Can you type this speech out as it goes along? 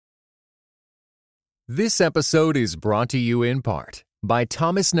This episode is brought to you in part by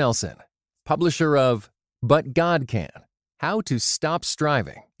Thomas Nelson, publisher of But God Can: How to Stop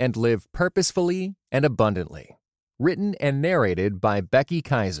Striving and Live Purposefully and Abundantly. Written and narrated by Becky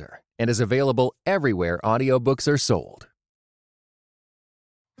Kaiser and is available everywhere audiobooks are sold.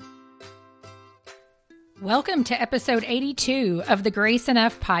 Welcome to episode 82 of the Grace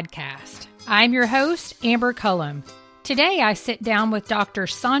Enough podcast. I'm your host, Amber Cullum. Today, I sit down with Dr.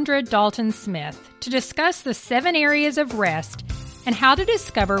 Saundra Dalton-Smith to discuss the 7 areas of rest and how to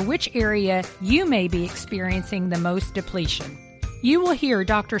discover which area you may be experiencing the most depletion. You will hear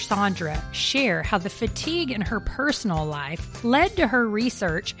Dr. Saundra share how the fatigue in her personal life led to her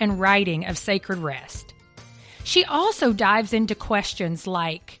research and writing of Sacred Rest. She also dives into questions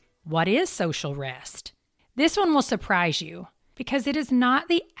like, what is social rest? This one will surprise you because it is not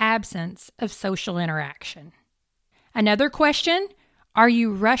the absence of social interaction. Another question, are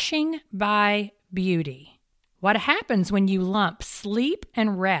you rushing by beauty? What happens when you lump sleep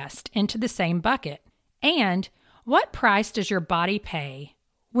and rest into the same bucket? And what price does your body pay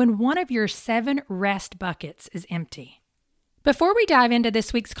when one of your 7 rest buckets is empty? Before we dive into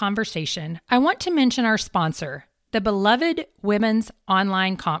this week's conversation, I want to mention our sponsor, the Beloved Women's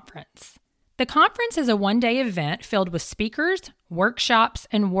Online Conference. The conference is a one-day event filled with speakers, workshops,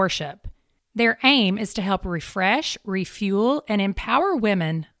 and worship. Their aim is to help refresh, refuel, and empower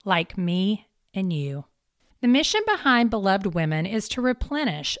women like me and you. The mission behind Beloved Women is to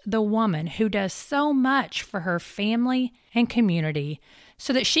replenish the woman who does so much for her family and community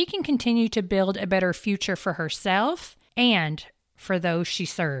so that she can continue to build a better future for herself and for those she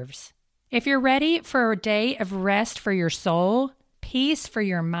serves. If you're ready for a day of rest for your soul, peace for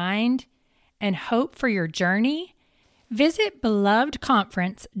your mind, and hope for your journey, visit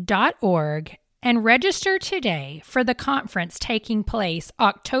belovedconference.org and register today for the conference taking place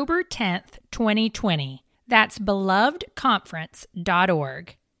October 10th, 2020. That's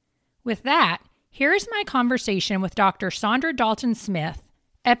belovedconference.org. With that, here's my conversation with Dr. Saundra Dalton-Smith,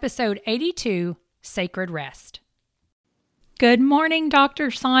 episode 82, Sacred Rest. Good morning, Dr.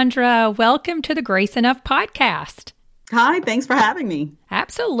 Saundra. Welcome to the Grace Enough podcast. Hi, thanks for having me.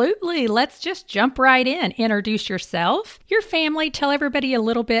 Absolutely. Let's just jump right in. Introduce yourself, your family, tell everybody a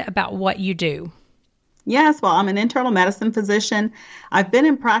little bit about what you do. Yes, well, I'm an internal medicine physician. I've been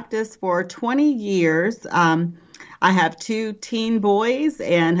in practice for 20 years. I have 2 teen boys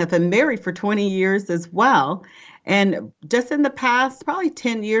and have been married for 20 years as well. And just in the past, probably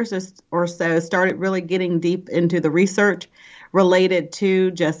 10 years or so, started really getting deep into the research related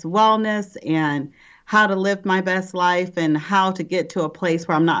to just wellness and how to live my best life and how to get to a place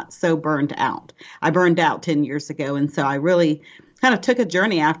where I'm not so burned out. I burned out 10 years ago. And so I really kind of took a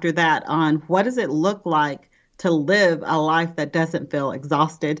journey after that on what does it look like to live a life that doesn't feel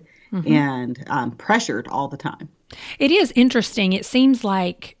exhausted and pressured all the time. It is interesting. It seems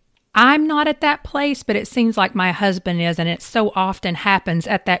like I'm not at that place, but it seems like my husband is. And it so often happens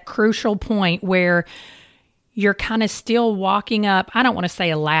at that crucial point where you're kind of still walking up, I don't want to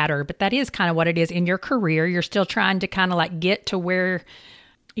say a ladder, but that is kind of what it is in your career. You're still trying to kind of like get to where,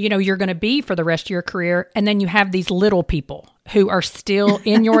 you're going to be for the rest of your career. And then you have these little people who are still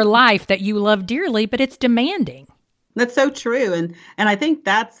in your life that you love dearly, but it's demanding. That's so true. And I think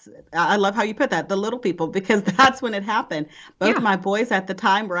I love how you put that, the little people, because that's when it happened. Both of my boys at the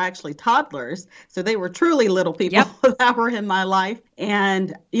time were actually toddlers. So they were truly little people that were in my life.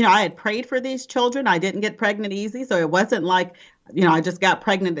 And, I had prayed for these children. I didn't get pregnant easy. So it wasn't like, I just got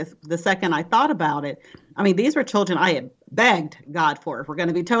pregnant the second I thought about it. I mean, these were children I had begged God for, if we're going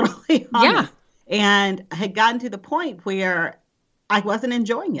to be totally honest. And I had gotten to the point where I wasn't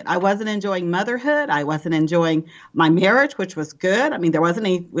enjoying it. I wasn't enjoying motherhood. I wasn't enjoying my marriage, which was good. I mean,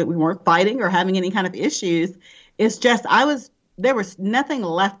 we weren't fighting or having any kind of issues. It's just, there was nothing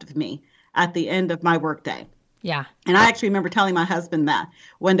left of me at the end of my workday. Yeah. And I actually remember telling my husband that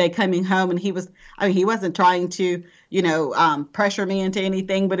one day coming home, and he wasn't trying to, pressure me into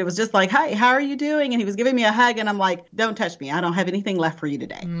anything, but it was just like, hey, how are you doing? And he was giving me a hug, and I'm like, don't touch me. I don't have anything left for you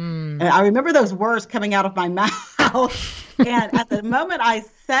today. And I remember those words coming out of my mouth. And at the moment I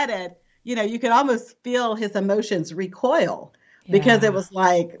said it, you could almost feel his emotions recoil. Because it was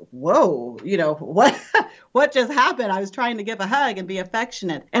like, whoa, what just happened? I was trying to give a hug and be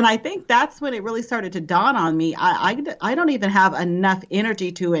affectionate. And I think that's when it really started to dawn on me. I don't even have enough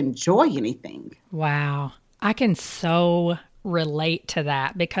energy to enjoy anything. Wow. I can so relate to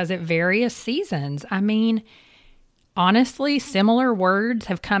that because at various seasons, I mean, honestly, similar words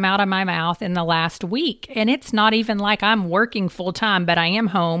have come out of my mouth in the last week. And it's not even like I'm working full time, but I am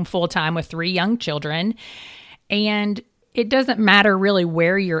home full time with 3 young children. And it doesn't matter really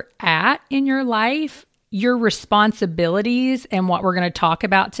where you're at in your life, your responsibilities and what we're going to talk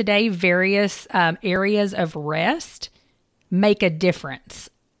about today, various areas of rest, make a difference.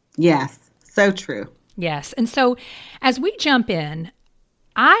 Yes, so true. Yes. And so as we jump in,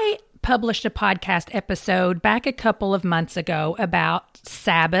 I published a podcast episode back a couple of months ago about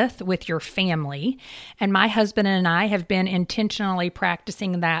Sabbath with your family. And my husband and I have been intentionally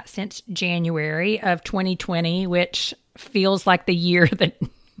practicing that since January of 2020, which feels like the year that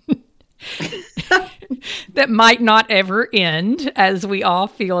that might not ever end, as we all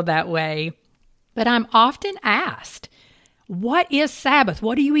feel that way. But I'm often asked, what is Sabbath?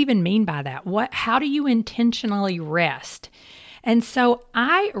 What do you even mean by that? How do you intentionally rest? And so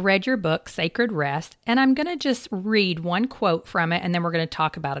I read your book, Sacred Rest, and I'm going to just read one quote from it, and then we're going to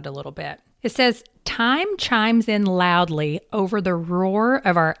talk about it a little bit. It says, "Time chimes in loudly over the roar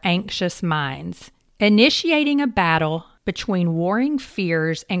of our anxious minds, initiating a battle between warring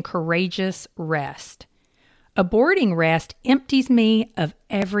fears and courageous rest. Aborting rest empties me of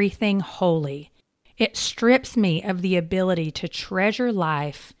everything holy. It strips me of the ability to treasure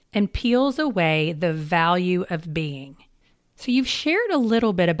life and peels away the value of being." So you've shared a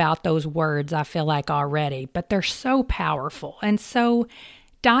little bit about those words, I feel like, already, but they're so powerful. And so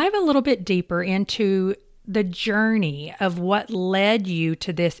dive a little bit deeper into the journey of what led you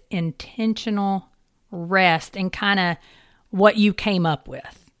to this intentional rest and kind of what you came up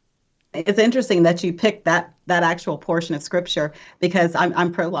with. It's interesting that you picked that actual portion of scripture, because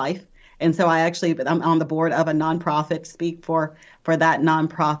I'm pro-life. And so I'm on the board of a nonprofit, speak for that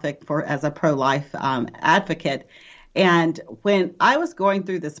nonprofit as a pro-life advocate. And when I was going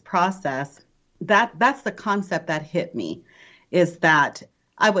through this process, that's the concept that hit me, is that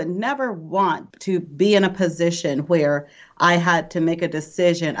I would never want to be in a position where I had to make a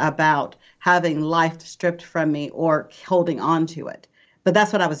decision about having life stripped from me or holding on to it. But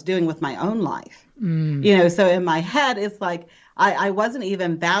that's what I was doing with my own life. So in my head, it's like I wasn't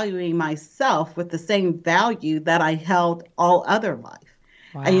even valuing myself with the same value that I held all other life.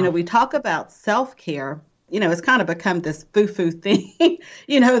 Wow. And, we talk about self-care. It's kind of become this foo-foo thing,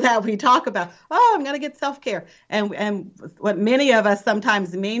 that we talk about, I'm going to get self-care. And what many of us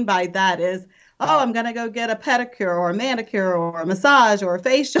sometimes mean by that is, I'm going to go get a pedicure or a manicure or a massage or a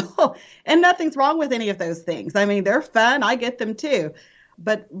facial. And nothing's wrong with any of those things. I mean, they're fun. I get them too.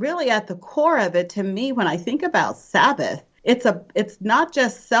 But really at the core of it, to me, when I think about Sabbath, it's not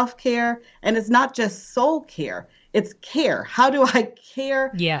just self-care and it's not just soul care. It's care. How do I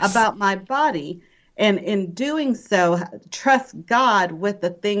care about my body? And in doing so, trust God with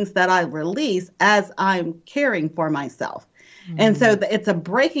the things that I release as I'm caring for myself. Mm-hmm. And so it's a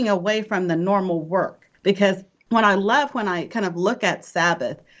breaking away from the normal work, because when I kind of look at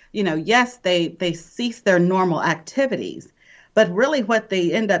Sabbath, yes, they cease their normal activities, but really what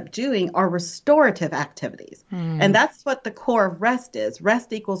they end up doing are restorative activities. And that's what the core of rest is.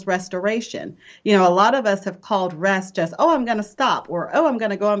 Rest equals restoration. A lot of us have called rest just, I'm going to stop, or, I'm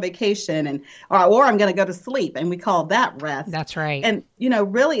going to go on vacation, or I'm going to go to sleep. And we call that rest. That's right. And,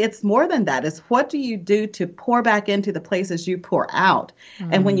 really it's more than that. It's what do you do to pour back into the places you pour out?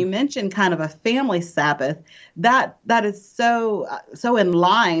 And when you mention kind of a family Sabbath, that is so in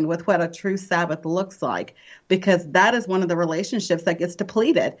line with what a true Sabbath looks like, because that is one of the relationships that gets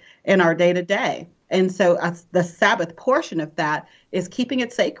depleted in our day to day. And so the Sabbath portion of that is keeping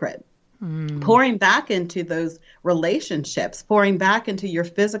it sacred, pouring back into those relationships, pouring back into your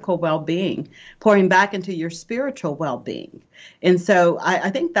physical well-being, pouring back into your spiritual well-being. And so I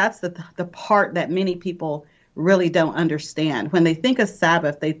think that's the part that many people really don't understand. When they think of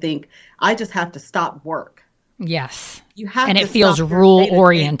Sabbath, they think, I just have to stop work. Yes. You have and to it feels stop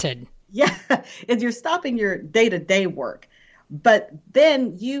rule-oriented. Yeah, if you're stopping your day-to-day work. But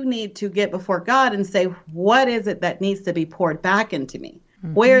then you need to get before God and say, what is it that needs to be poured back into me?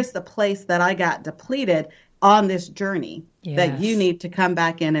 Where's the place that I got depleted on this journey that you need to come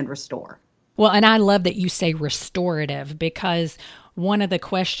back in and restore? Well, and I love that you say restorative, because one of the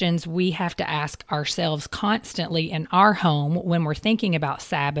questions we have to ask ourselves constantly in our home when we're thinking about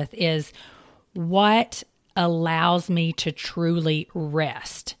Sabbath is, what allows me to truly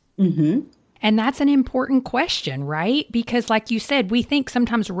rest? Mm-hmm. And that's an important question, right? Because like you said, we think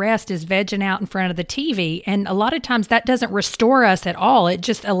sometimes rest is vegging out in front of the TV. And a lot of times that doesn't restore us at all. It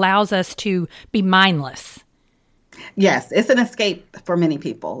just allows us to be mindless. Yes, it's an escape for many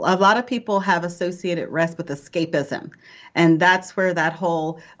people. A lot of people have associated rest with escapism. And that's where that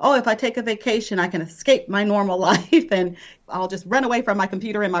whole, oh, if I take a vacation, I can escape my normal life and I'll just run away from my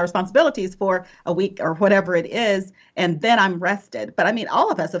computer and my responsibilities for a week or whatever it is. And then I'm rested. But I mean, all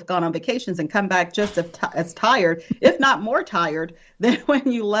of us have gone on vacations and come back just as tired, if not more tired than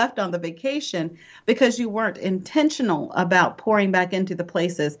when you left on the vacation, because you weren't intentional about pouring back into the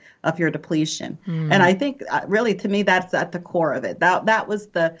places of your depletion. And I think really, to me, that's at the core of it. That was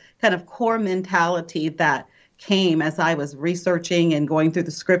the kind of core mentality that came as I was researching and going through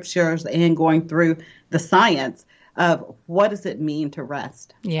the scriptures and going through the science of what does it mean to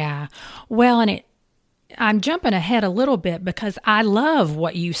rest. Yeah. Well, and I'm jumping ahead a little bit because I love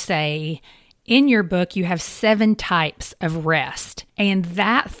what you say. In your book, you have 7 types of rest. And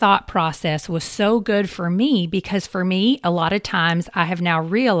that thought process was so good for me because for me, a lot of times I have now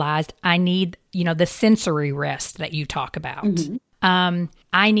realized I need, the sensory rest that you talk about.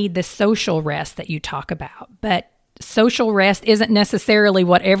 I need the social rest that you talk about. But social rest isn't necessarily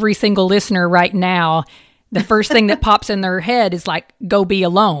what every single listener right now, the first thing that pops in their head is like, go be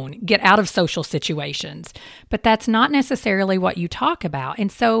alone, get out of social situations. But that's not necessarily what you talk about.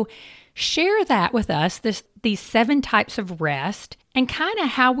 And so share that with us, these 7 types of rest, and kind of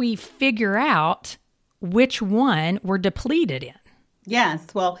how we figure out which one we're depleted in. Yes.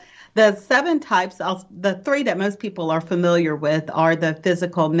 Well, the 7 types, the 3 that most people are familiar with are the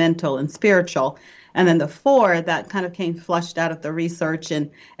physical, mental, and spiritual. And then the 4 that kind of came flushed out of the research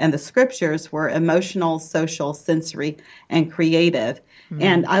and the scriptures were emotional, social, sensory, and creative.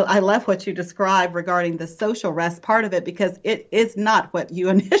 And I love what you described regarding the social rest part of it, because it is not what you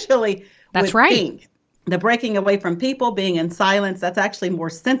initially would think. The breaking away from people, being in silence, that's actually more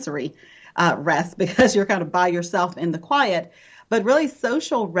sensory rest because you're kind of by yourself in the quiet. But really,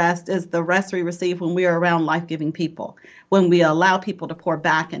 social rest is the rest we receive when we are around life-giving people, when we allow people to pour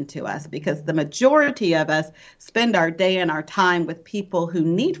back into us, because the majority of us spend our day and our time with people who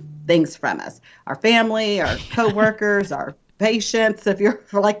need things from us, our family, our coworkers, our patients. If you're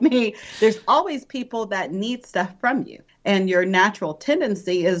like me, there's always people that need stuff from you. And your natural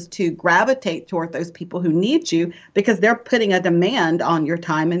tendency is to gravitate toward those people who need you because they're putting a demand on your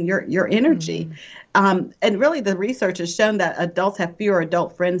time and your energy. And really, the research has shown that adults have fewer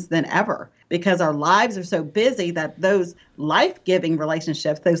adult friends than ever because our lives are so busy that those life-giving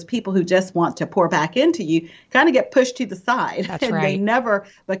relationships, those people who just want to pour back into you, kind of get pushed to the side. That's and right. They never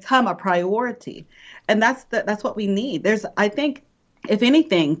become a priority. And that's what we need. I think, if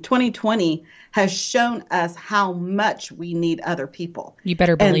anything, 2020 has shown us how much we need other people. You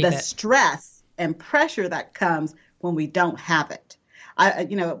better believe it. And the stress and pressure that comes when we don't have it. A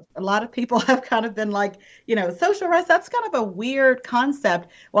lot of people have kind of been like, social rest, that's kind of a weird concept.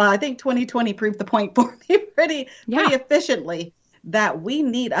 Well, I think 2020 proved the point for me pretty efficiently that we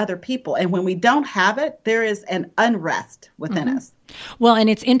need other people. And when we don't have it, there is an unrest within us. Well, and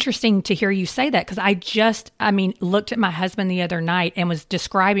it's interesting to hear you say that because I looked at my husband the other night and was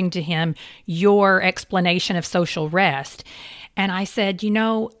describing to him your explanation of social rest. And I said,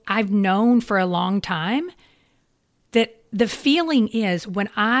 I've known for a long time that the feeling is when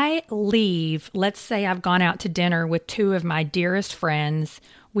I leave, let's say I've gone out to dinner with 2 of my dearest friends,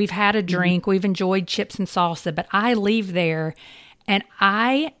 we've had a drink, we've enjoyed chips and salsa, but I leave there and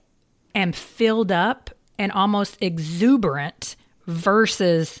I am filled up and almost exuberant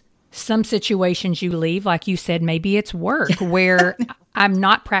versus some situations you leave, like you said, maybe it's work where I'm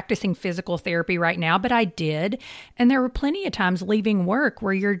not practicing physical therapy right now, but I did. And there were plenty of times leaving work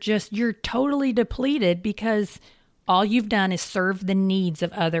where you're totally depleted because all you've done is serve the needs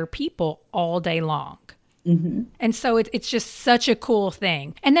of other people all day long. And so it's just such a cool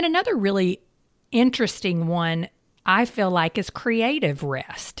thing. And then another really interesting one I feel like is creative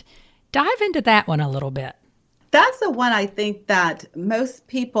rest. Dive into that one a little bit. That's the one I think that most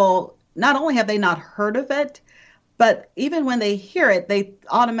people, not only have they not heard of it, but even when they hear it, they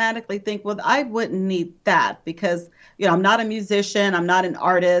automatically think, well, I wouldn't need that because, I'm not a musician, I'm not an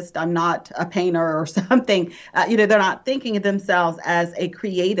artist, I'm not a painter or something. They're not thinking of themselves as a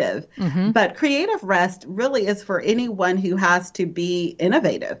creative. But creative rest really is for anyone who has to be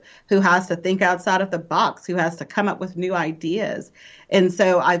innovative, who has to think outside of the box, who has to come up with new ideas. And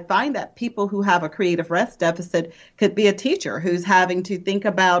so I find that people who have a creative rest deficit could be a teacher who's having to think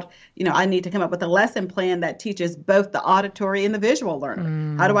about, I need to come up with a lesson plan that teaches both the auditory and the visual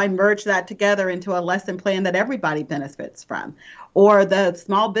learner. How do I merge that together into a lesson plan that everybody benefits from? Or the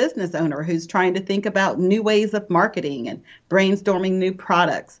small business owner who's trying to think about new ways of marketing and brainstorming new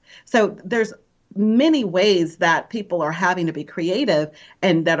products. So there's many ways that people are having to be creative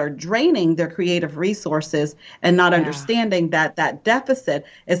and that are draining their creative resources and not understanding that that deficit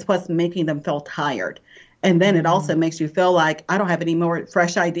is what's making them feel tired. And then it also makes you feel like I don't have any more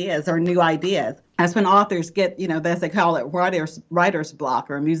fresh ideas or new ideas. That's when authors get, as they call it, writer's block,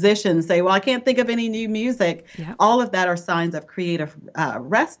 or musicians say, well, I can't think of any new music. Yep. All of that are signs of creative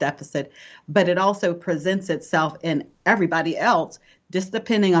rest deficit, but it also presents itself in everybody else, just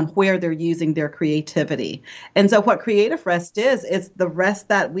depending on where they're using their creativity. And so what creative rest is, it's the rest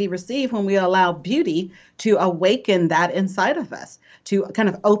that we receive when we allow beauty to awaken that inside of us, to kind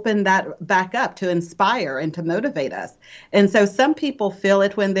of open that back up, to inspire and to motivate us. And so some people feel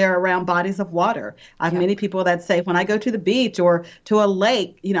it when they're around bodies of water. I have many people that say, when I go to the beach or to a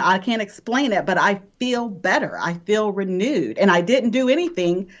lake, I can't explain it, but I feel better. I feel renewed. And I didn't do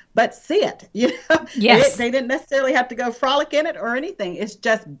anything but see it. Yes. They didn't necessarily have to go frolic in it or anything. It's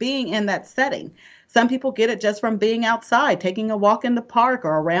just being in that setting. Some people get it just from being outside, taking a walk in the park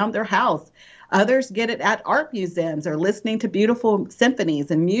or around their house. Others get it at art museums or listening to beautiful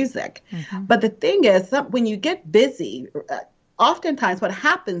symphonies and music. Mm-hmm. But the thing is, when you get busy, oftentimes what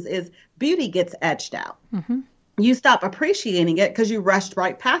happens is beauty gets edged out. Mm-hmm. You stop appreciating it because you rushed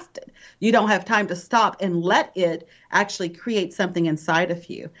right past it. You don't have time to stop and let it actually create something inside of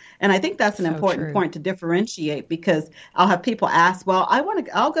you. And I think that's an important point to differentiate, because I'll have people ask, well,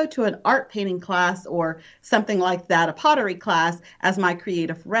 I'll go to an art painting class or something like that, a pottery class, as my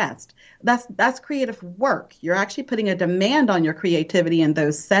creative rest. That's creative work. You're actually putting a demand on your creativity in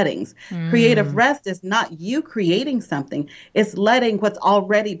those settings. Creative rest is not you creating something. It's letting what's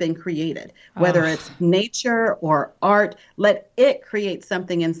already been created, whether it's nature or art, let it create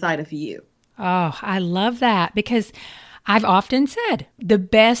something inside of you. Oh, I love that, because I've often said the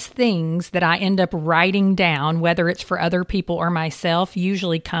best things that I end up writing down, whether it's for other people or myself,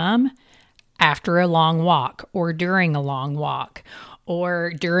 usually come after a long walk or during a long walk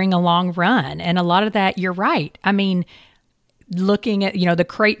or during a long run. And a lot of that, you're right. I mean, looking at, the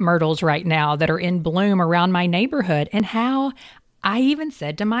crepe myrtles right now that are in bloom around my neighborhood, and how I even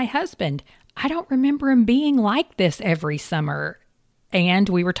said to my husband, I don't remember him being like this every summer. And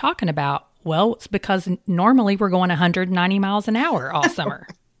we were talking about, well, it's because normally we're going 190 miles an hour all summer.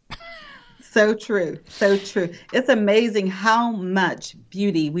 So true. So true. It's amazing how much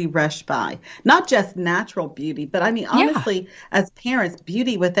beauty we rush by. Not just natural beauty, but I mean, honestly, as parents,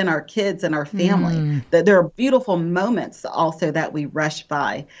 beauty within our kids and our family. There are beautiful moments also that we rush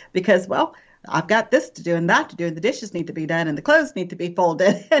by because, well, I've got this to do and that to do, and the dishes need to be done and the clothes need to be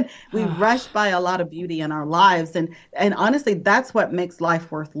folded. And we rush by a lot of beauty in our lives. And honestly, that's what makes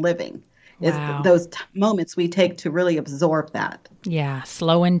life worth living. Is those moments we take to really absorb that. Yeah,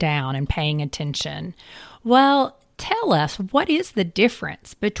 slowing down and paying attention. Well, tell us, what is the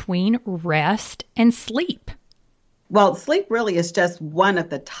difference between rest and sleep? Well, sleep really is just one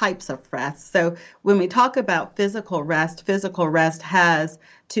of the types of rest. So when we talk about physical rest has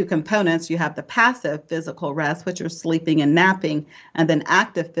two components. You have the passive physical rest, which are sleeping and napping, and then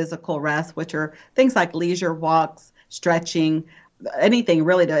active physical rest, which are things like leisure walks, stretching, anything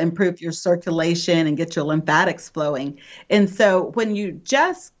really to improve your circulation and get your lymphatics flowing. And so when you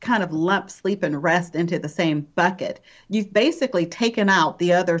just kind of lump sleep and rest into the same bucket, you've basically taken out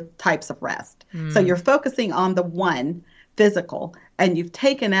the other types of rest. So you're focusing on the one, physical, and you've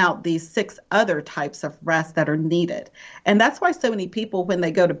taken out these 6 other types of rest that are needed. And that's why so many people, when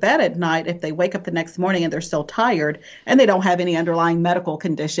they go to bed at night, if they wake up the next morning and they're still tired and they don't have any underlying medical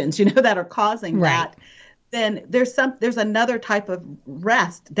conditions, that are causing that, then there's another type of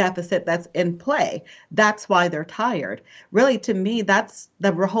rest deficit that's in play. That's why they're tired. Really, to me, that's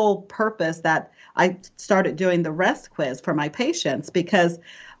the whole purpose that I started doing the rest quiz for my patients, because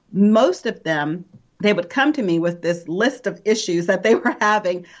most of them, they would come to me with this list of issues that they were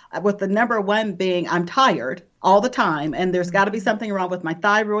having, with the number one being, I'm tired all the time, and there's got to be something wrong with my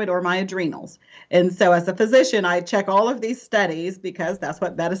thyroid or my adrenals. And so as a physician, I check all of these studies because that's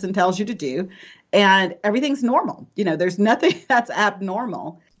what medicine tells you to do. And everything's normal. There's nothing that's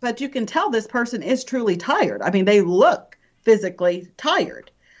abnormal, but you can tell this person is truly tired. I mean, they look physically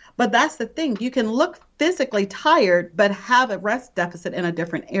tired. But that's the thing. You can look physically tired, but have a rest deficit in a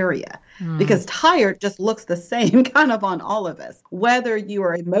different area, because tired just looks the same kind of on all of us. Whether you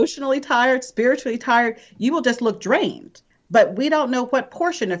are emotionally tired, spiritually tired, you will just look drained. But we don't know what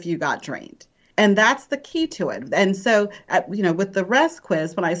portion of you got drained. And that's the key to it. And so, with the rest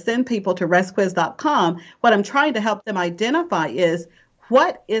quiz, when I send people to restquiz.com, what I'm trying to help them identify is,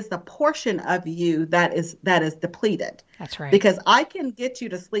 what is the portion of you that is depleted? That's right. Because I can get you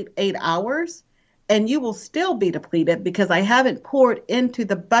to sleep 8 hours and you will still be depleted because I haven't poured into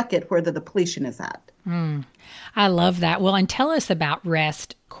the bucket where the depletion is at. I love that. Well, and tell us about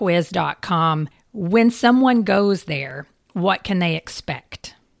restquiz.com. When someone goes there, what can they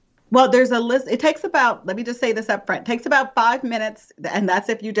expect? Well, there's a list. It takes about, let me just say this up front, it takes about 5 minutes. And that's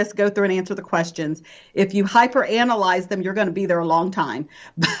if you just go through and answer the questions. If you hyper-analyze them, you're going to be there a long time.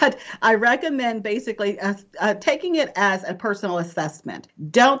 But I recommend basically taking it as a personal assessment.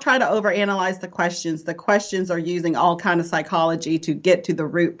 Don't try to overanalyze the questions. The questions are using all kind of psychology to get to the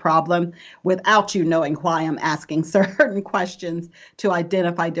root problem without you knowing why I'm asking certain questions to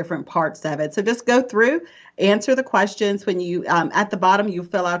identify different parts of it. So just go through, answer the questions. When you, at the bottom, you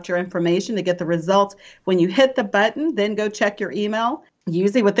fill out your information to get the results. When you hit the button, then go check your email.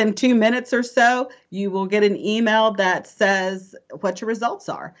 Usually within 2 minutes or so, you will get an email that says what your results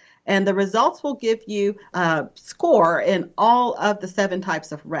are. And the results will give you a score in all of the 7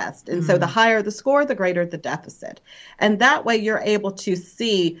 types of rest. And so the higher the score, the greater the deficit. And that way you're able to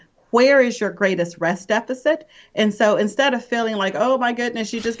see where is your greatest rest deficit? And so instead of feeling like, oh my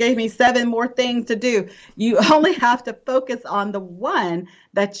goodness, you just gave me 7 more things to do, you only have to focus on the one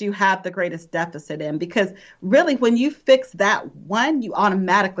that you have the greatest deficit in. Because really, when you fix that one, you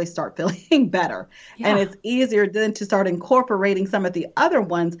automatically start feeling better. Yeah. And it's easier then to start incorporating some of the other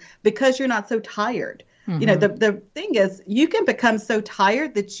ones because you're not so tired. You know, the thing is, you can become so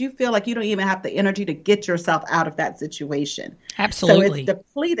tired that you feel like you don't even have the energy to get yourself out of that situation. Absolutely. So it's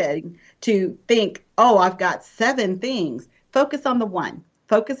depleting to think, oh, I've got 7 things. Focus on the one.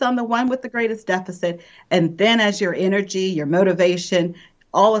 Focus on the one with the greatest deficit. And then as your energy, your motivation,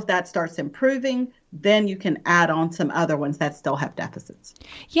 all of that starts improving, then you can add on some other ones that still have deficits.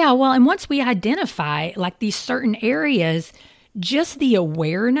 Yeah, well, and once we identify like these certain areas, just the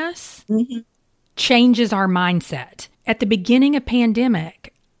awareness changes our mindset. At the beginning of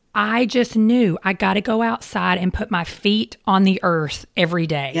pandemic, I just knew I got to go outside and put my feet on the earth every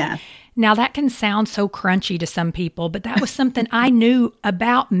day. Yeah. Now that can sound so crunchy to some people, but that was something I knew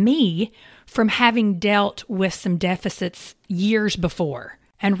about me from having dealt with some deficits years before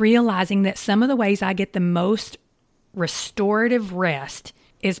and realizing that some of the ways I get the most restorative rest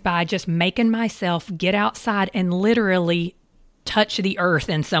is by just making myself get outside and literally touch the earth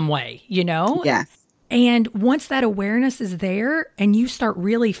in some way, you know? Yes. And once that awareness is there and you start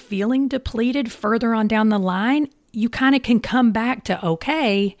really feeling depleted further on down the line, you kind of can come back to,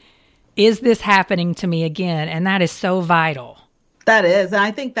 okay, is this happening to me again? And that is so vital. That is. And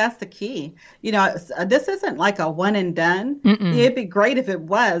I think that's the key. You know, this isn't like a one and done. It'd be great if it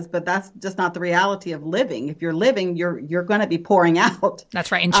was, but that's just not the reality of living. If you're living, you're going to be pouring out.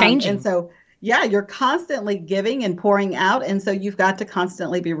 That's right. And changing. And so, yeah, you're constantly giving and pouring out. And so you've got to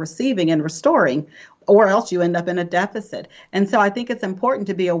constantly be receiving and restoring, or else you end up in a deficit. And so I think it's important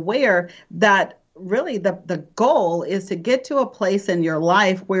to be aware that really the goal is to get to a place in your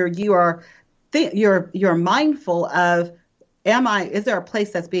life where you are, you're mindful of, is there a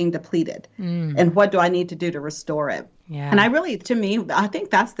place that's being depleted? And what do I need to do to restore it? Yeah. And I think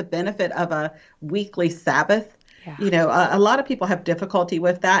that's the benefit of a weekly Sabbath. Yeah. You know, a lot of people have difficulty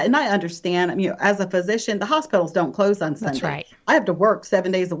with that. And I understand, I mean, as a physician, the hospitals don't close on Sunday. That's right. I have to work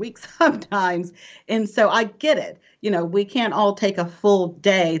 7 days a week sometimes. And so I get it. You know, we can't all take a full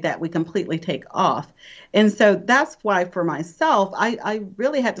day that we completely take off. And so that's why for myself, I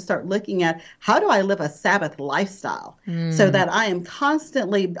really had to start looking at how do I live a Sabbath lifestyle so that I am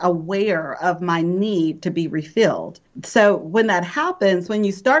constantly aware of my need to be refilled. So when that happens, when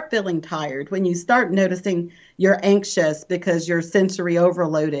you start feeling tired, when you start noticing you're anxious because you're sensory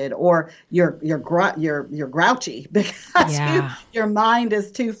overloaded, or you're grouchy because your mind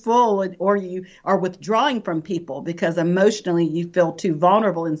is too full, or you are withdrawing from people because emotionally you feel too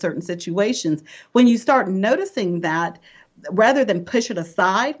vulnerable in certain situations. When you start noticing that, rather than push it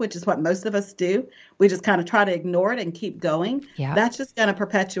aside, which is what most of us do, we just kind of try to ignore it and keep going. Yeah. That's just going to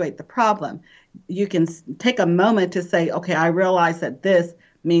perpetuate the problem. You can take a moment to say, okay, I realize that this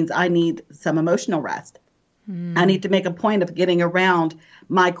means I need some emotional rest. I need to make a point of getting around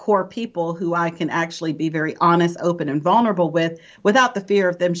my core people who I can actually be very honest, open, and vulnerable with, without the fear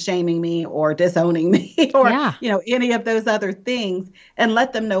of them shaming me or disowning me or, any of those other things, and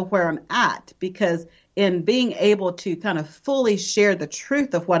let them know where I'm at. Because in being able to kind of fully share the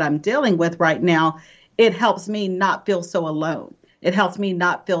truth of what I'm dealing with right now, it helps me not feel so alone. It helps me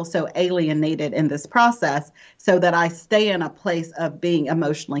not feel so alienated in this process, so that I stay in a place of being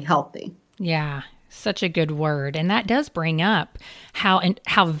emotionally healthy. Yeah. Such a good word. And that does bring up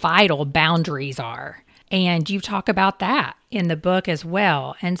how vital boundaries are. And you talk about that in the book as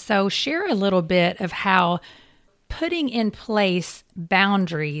well. And so share a little bit of how putting in place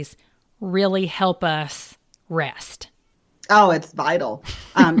boundaries really help us rest. Oh, it's vital.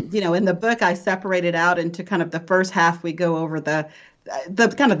 In the book, I separated out into kind of the first half, we go over the the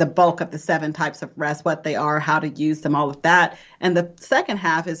kind of the bulk of the 7 types of rest, what they are, how to use them, all of that. And the second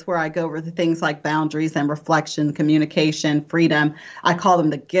half is where I go over the things like boundaries and reflection, communication, freedom. I call them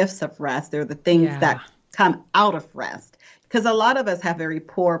the gifts of rest. They're the things that come out of rest. Because a lot of us have very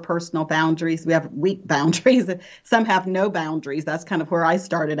poor personal boundaries. We have weak boundaries. Some have no boundaries. That's kind of where I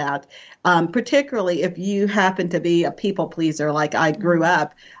started out. Particularly if you happen to be a people pleaser like I grew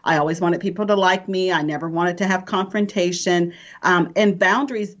up. I always wanted people to like me. I never wanted to have confrontation. And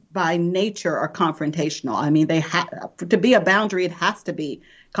boundaries by nature are confrontational. I mean, to be a boundary, it has to be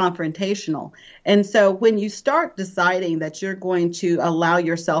confrontational. And so when you start deciding that you're going to allow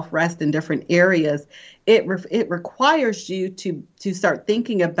yourself rest in different areas, it requires you to start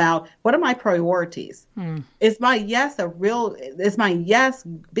thinking about, what are my priorities? Is my yes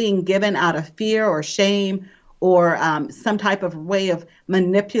being given out of fear or shame or some type of way of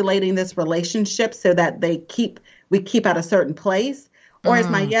manipulating this relationship so that we keep at a certain place? Or is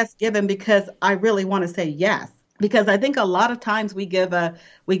my yes given because I really want to say yes? Because I think a lot of times we give a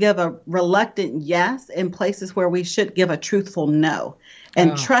reluctant yes in places where we should give a truthful no,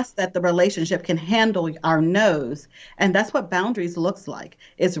 and trust that the relationship can handle our no's. And that's what boundaries looks like.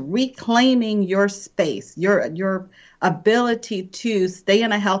 It's reclaiming your space, your ability to stay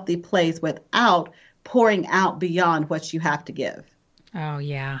in a healthy place without pouring out beyond what you have to give. Oh,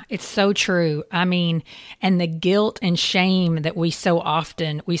 yeah. It's so true. I mean, and the guilt and shame that we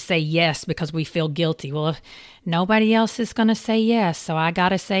say yes because we feel guilty. Well, if nobody else is going to say yes, so I got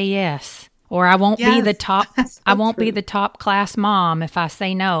to say yes. Or I won't be the top, be the top class mom if I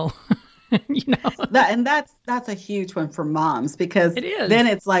say no. That's a huge one for moms, because it is. Then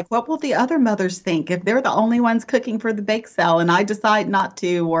it's like, what will the other mothers think if they're the only ones cooking for the bake sale and I decide not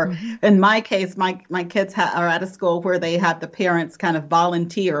to? Or in my case, my kids are at a school where they have the parents kind of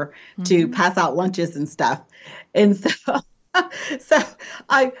volunteer to pass out lunches and stuff. And so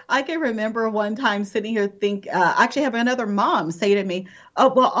I can remember one time sitting here actually having another mom say to me,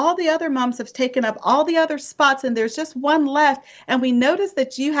 oh, well, all the other moms have taken up all the other spots and there's just one left. And we noticed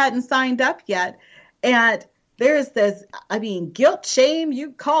that you hadn't signed up yet. And there's this, guilt, shame,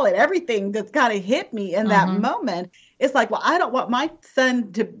 you call it, everything that's kind of hit me in that moment. It's like, well, I don't want my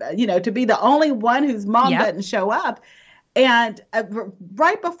son to be the only one whose mom doesn't show up. And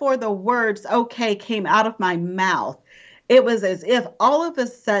right before the words okay came out of my mouth, it was as if all of a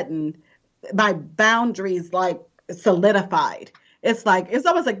sudden my boundaries solidified. It's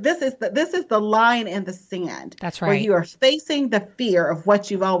almost like this is the line in the sand. That's right. Where you are facing the fear of what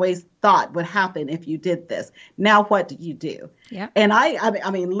you've always thought would happen if you did this. Now what do you do? Yeah. And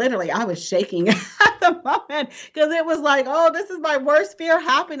I mean, literally, I was shaking at the moment because it was like, oh, this is my worst fear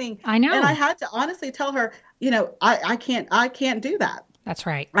happening. I know. And I had to honestly tell her, I can't do that. That's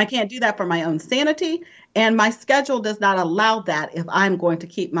right. I can't do that for my own sanity. And my schedule does not allow that if I'm going to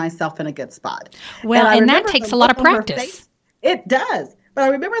keep myself in a good spot. Well, and that takes a lot of practice. It does. But I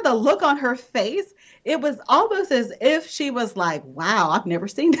remember the look on her face. It was almost as if she was like, wow, I've never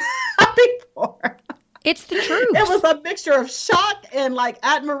seen that before. It's the truth. It was a mixture of shock and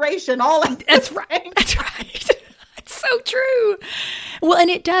admiration all at That's right. That's right. It's so true. Well, and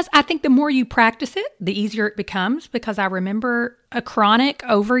it does. I think the more you practice it, the easier it becomes, because I remember a chronic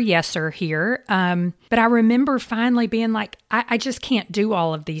over yeser here. But I remember finally being like, I just can't do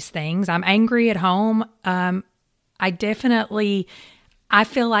all of these things. I'm angry at home. I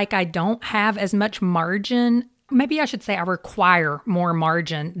feel like I don't have as much margin. Maybe I should say I require more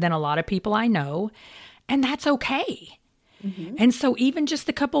margin than a lot of people I know. And that's okay. Mm-hmm. And so even just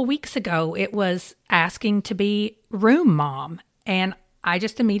a couple weeks ago, it was asking to be room mom. And I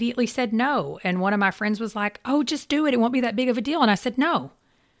just immediately said no. And one of my friends was like, oh, just do it. It won't be that big of a deal. And I said, no,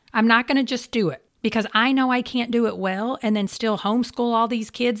 I'm not going to just do it, because I know I can't do it well and then still homeschool all these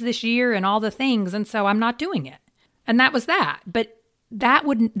kids this year and all the things. And so I'm not doing it. And that was that. But that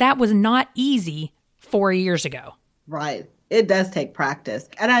was not easy 4 years ago. Right. It does take practice.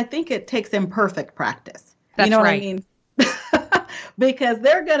 And I think it takes imperfect practice. That's you know right. what I mean? Because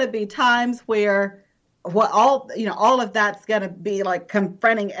there are going to be times where all of that's going to be like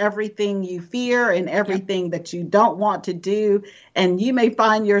confronting everything you fear and everything that you don't want to do. And you may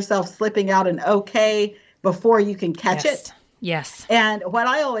find yourself slipping out an okay before you can catch it. Yes. And what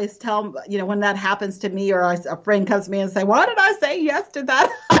I always tell, when that happens to me, or a friend comes to me and say, why did I say yes to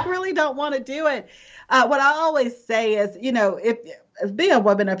that? I really don't want to do it. What I always say is, be a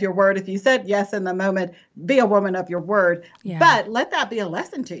woman of your word. If you said yes in the moment, be a woman of your word. Yeah. But let that be a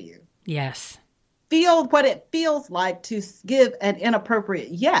lesson to you. Yes. Feel what it feels like to give an inappropriate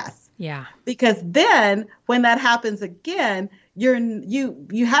yes. Yeah. Because then when that happens again,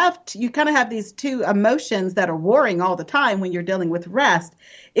 you kind of have these two emotions that are warring all the time when you're dealing with rest.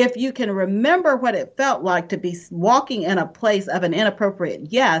 If you can remember what it felt like to be walking in a place of an inappropriate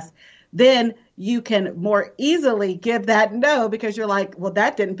yes, then you can more easily give that no, because you're like, well,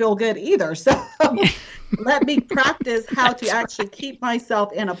 that didn't feel good either. So let me practice how to actually keep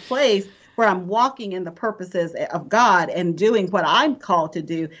myself in a place where I'm walking in the purposes of God and doing what I'm called to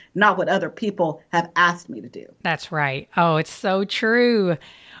do, not what other people have asked me to do. That's right. Oh, it's so true.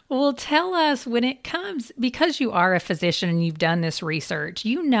 Well, tell us when it comes, because you are a physician and you've done this research,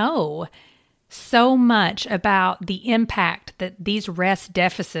 you know so much about the impact that these rest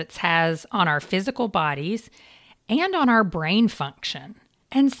deficits has on our physical bodies and on our brain function.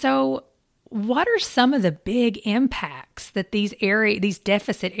 And so what are some of the big impacts that these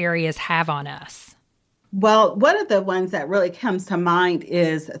deficit areas have on us? Well, one of the ones that really comes to mind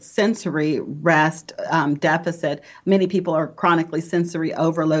is sensory rest deficit. Many people are chronically sensory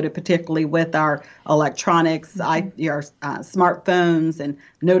overloaded, particularly with our electronics, our smartphones and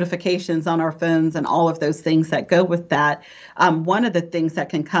notifications on our phones and all of those things that go with that. One of the things that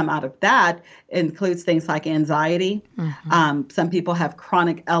can come out of that includes things like anxiety. Some people have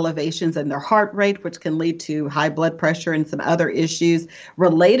chronic elevations in their heart rate, which can lead to high blood pressure and some other issues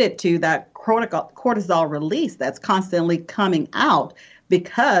related to that cortisol release that's constantly coming out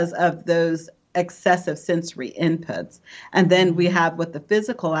because of those excessive sensory inputs. And then we have with the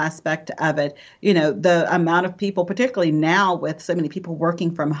physical aspect of it, the amount of people, particularly now with so many people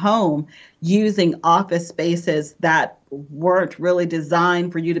working from home, using office spaces that weren't really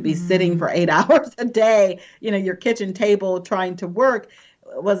designed for you to be sitting for 8 hours a day, your kitchen table trying to work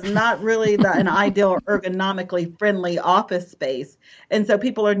was not really an ideal or ergonomically friendly office space. And so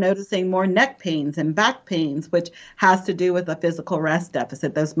people are noticing more neck pains and back pains, which has to do with a physical rest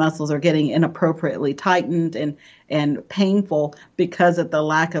deficit. Those muscles are getting inappropriately tightened and painful because of the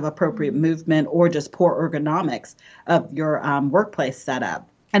lack of appropriate movement or just poor ergonomics of your workplace setup.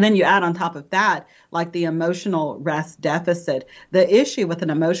 And then you add on top of that, like the emotional rest deficit. The issue with an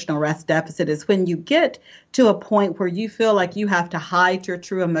emotional rest deficit is when you get to a point where you feel like you have to hide your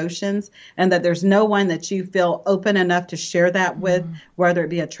true emotions and that there's no one that you feel open enough to share that with, whether it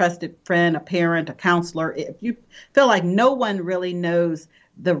be a trusted friend, a parent, a counselor. If you feel like no one really knows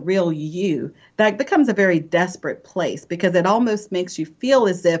the real you, that becomes a very desperate place, because it almost makes you feel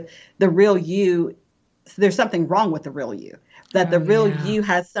as if the real you, there's something wrong with the real you. That the real you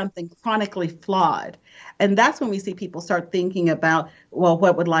has something chronically flawed. And that's when we see people start thinking about, well,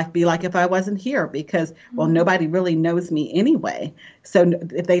 what would life be like if I wasn't here? Because, well, nobody really knows me anyway. So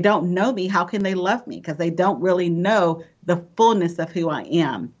if they don't know me, how can they love me? Because they don't really know the fullness of who I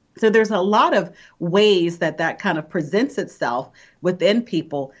am. So there's a lot of ways that kind of presents itself within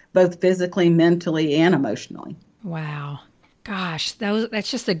people, both physically, mentally, and emotionally. Wow. Gosh,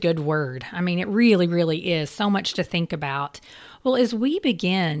 that's just a good word. I mean, it really, really is so much to think about. Well, as we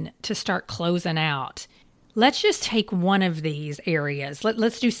begin to start closing out, let's just take one of these areas.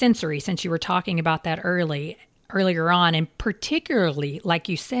 Let's do sensory, since you were talking about that earlier on, and particularly, like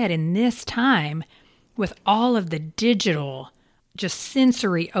you said, in this time with all of the digital, just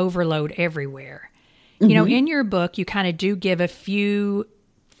sensory overload everywhere. In your book, you kind of do give a few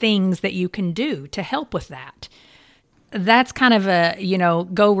things that you can do to help with that. That's kind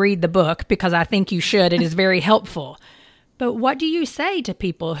of go read the book, because I think you should. It is very helpful. But what do you say to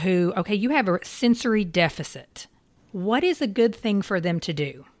people who, you have a sensory deficit? What is a good thing for them to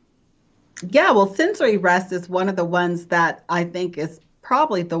do? Yeah, well, sensory rest is one of the ones that I think is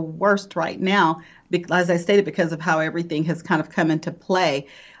probably the worst right now, because, as I stated, because of how everything has kind of come into play.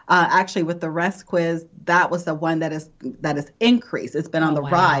 Actually, with the rest quiz, that was the one that is increased. It's been on the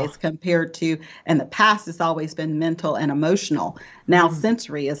rise compared to, in the past, it's always been mental and emotional. Now,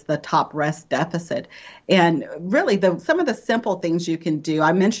 sensory is the top rest deficit. And really, some of the simple things you can do,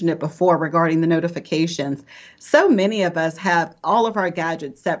 I mentioned it before regarding the notifications. So many of us have all of our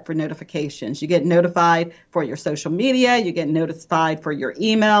gadgets set for notifications. You get notified for your social media, you get notified for your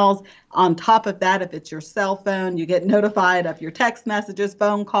emails. On top of that, if it's your cell phone, you get notified of your text messages,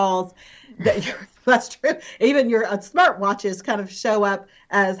 phone calls. That's true. Even your smartwatches kind of show up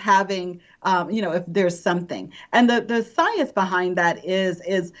as having, if there's something. And the science behind that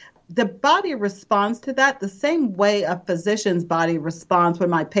is the body responds to that the same way a physician's body responds when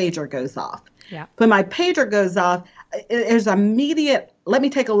my pager goes off. Yeah. When my pager goes off, there's immediate, let me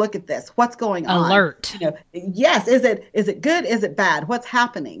take a look at this. What's going on? Alert. Yes. Is it good? Is it bad? What's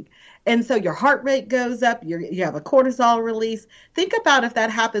happening? And so your heart rate goes up, you have a cortisol release. Think about if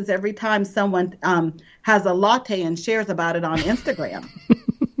that happens every time someone has a latte and shares about it on Instagram.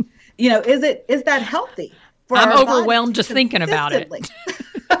 Is that healthy for I'm our overwhelmed bodies just thinking about it.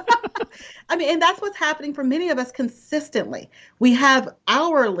 I mean, and that's what's happening for many of us consistently. We have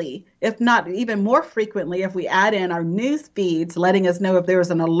hourly, if not even more frequently, if we add in our news feeds, letting us know if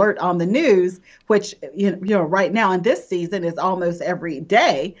there's an alert on the news, which, right now in this season is almost every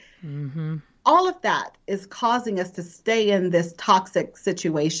day. Mm-hmm. All of that is causing us to stay in this toxic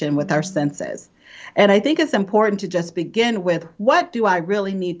situation with our senses. And I think it's important to just begin with, what do I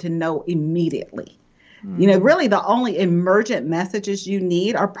really need to know immediately? Really the only emergent messages you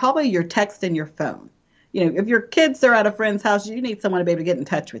need are probably your text and your phone. If your kids are at a friend's house, you need someone to be able to get in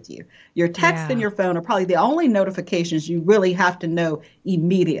touch with you. Your text and your phone are probably the only notifications you really have to know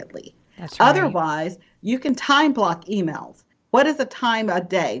immediately. That's right. Otherwise, you can time block emails. What is a time a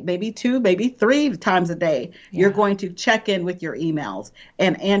day? Maybe 2, maybe 3 times a day. Yeah. You're going to check in with your emails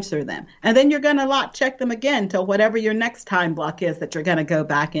and answer them. And then you're going to not check them again till whatever your next time block is that you're going to go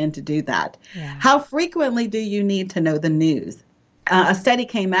back in to do that. Yeah. How frequently do you need to know the news? A study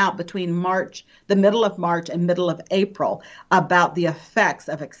came out between the middle of March and middle of April about the effects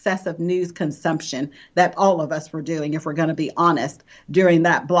of excessive news consumption that all of us were doing, if we're going to be honest, during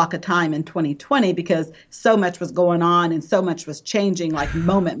that block of time in 2020, because so much was going on and so much was changing like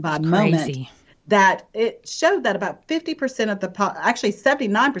moment by moment, that it showed that about 50% of actually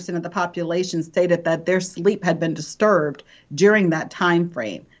 79% of the population stated that their sleep had been disturbed during that time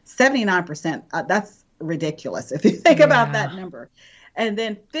frame. 79%, that's ridiculous if you think about that number. And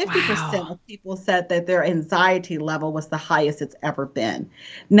then 50% of people said that their anxiety level was the highest it's ever been.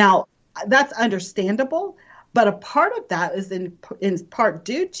 Now, that's understandable, but a part of that is in part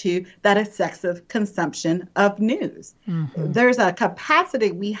due to that excessive consumption of news. Mm-hmm. There's a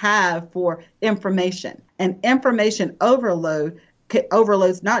capacity we have for information, and information overloads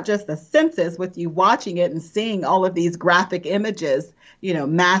not just the senses with you watching it and seeing all of these graphic images,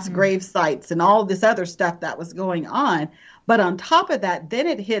 mass grave sites and all this other stuff that was going on. But on top of that, then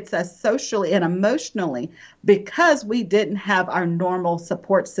it hits us socially and emotionally because we didn't have our normal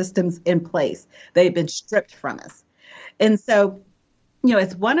support systems in place. They've been stripped from us. And so,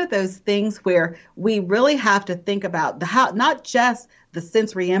 it's one of those things where we really have to think about not just the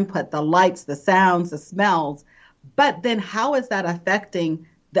sensory input, the lights, the sounds, the smells, but then how is that affecting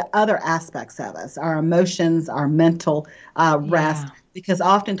the other aspects of us, our emotions, our mental rest, because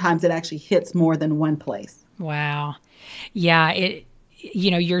oftentimes it actually hits more than one place. Wow. Yeah,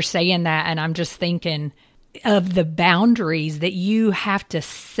 you're saying that, and I'm just thinking of the boundaries that you have to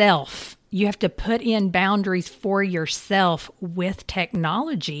put in boundaries for yourself with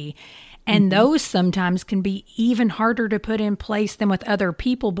technology. And those sometimes can be even harder to put in place than with other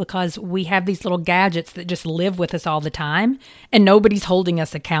people because we have these little gadgets that just live with us all the time and nobody's holding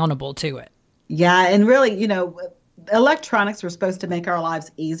us accountable to it. Yeah. And really, electronics were supposed to make our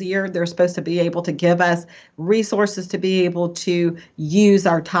lives easier. They're supposed to be able to give us resources to be able to use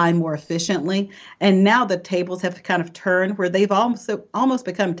our time more efficiently. And now the tables have kind of turned where they've almost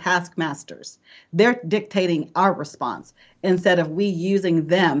become taskmasters. They're dictating our response instead of we using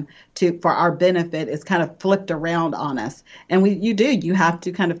them for our benefit. Is kind of flipped around on us. And you have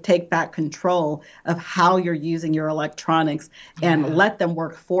to kind of take back control of how you're using your electronics and let them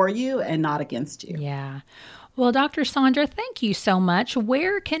work for you and not against you. Yeah. Well, Dr. Saundra, thank you so much.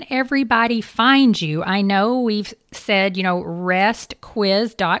 Where can everybody find you? I know we've said,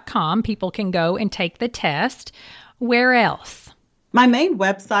 restquiz.com. People can go and take the test. Where else? My main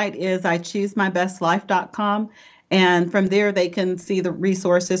website is ichoosemybestlife.com. And from there, they can see the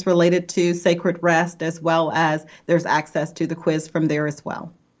resources related to sacred rest, as well as there's access to the quiz from there as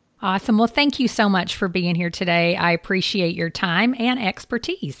well. Awesome. Well, thank you so much for being here today. I appreciate your time and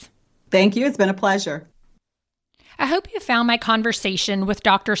expertise. Thank you. It's been a pleasure. I hope you found my conversation with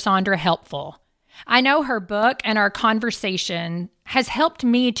Dr. Saundra helpful. I know her book and our conversation has helped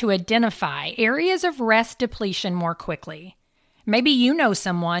me to identify areas of rest depletion more quickly. Maybe you know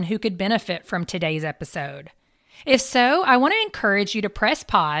someone who could benefit from today's episode. If so, I want to encourage you to press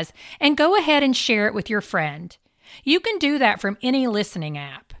pause and go ahead and share it with your friend. You can do that from any listening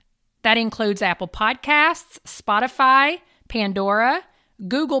app. That includes Apple Podcasts, Spotify, Pandora,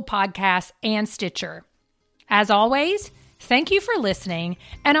 Google Podcasts, and Stitcher. As always, thank you for listening,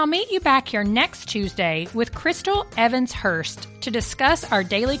 and I'll meet you back here next Tuesday with Crystal Evans Hurst to discuss our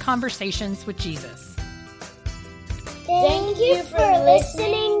daily conversations with Jesus. Thank you for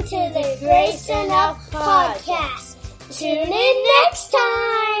listening to the Grace Enough podcast. Tune in next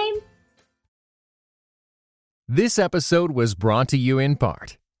time. This episode was brought to you in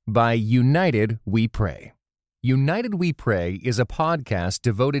part by United We Pray. United We Pray is a podcast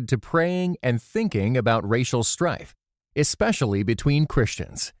devoted to praying and thinking about racial strife, especially between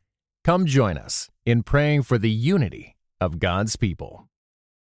Christians. Come join us in praying for the unity of God's people.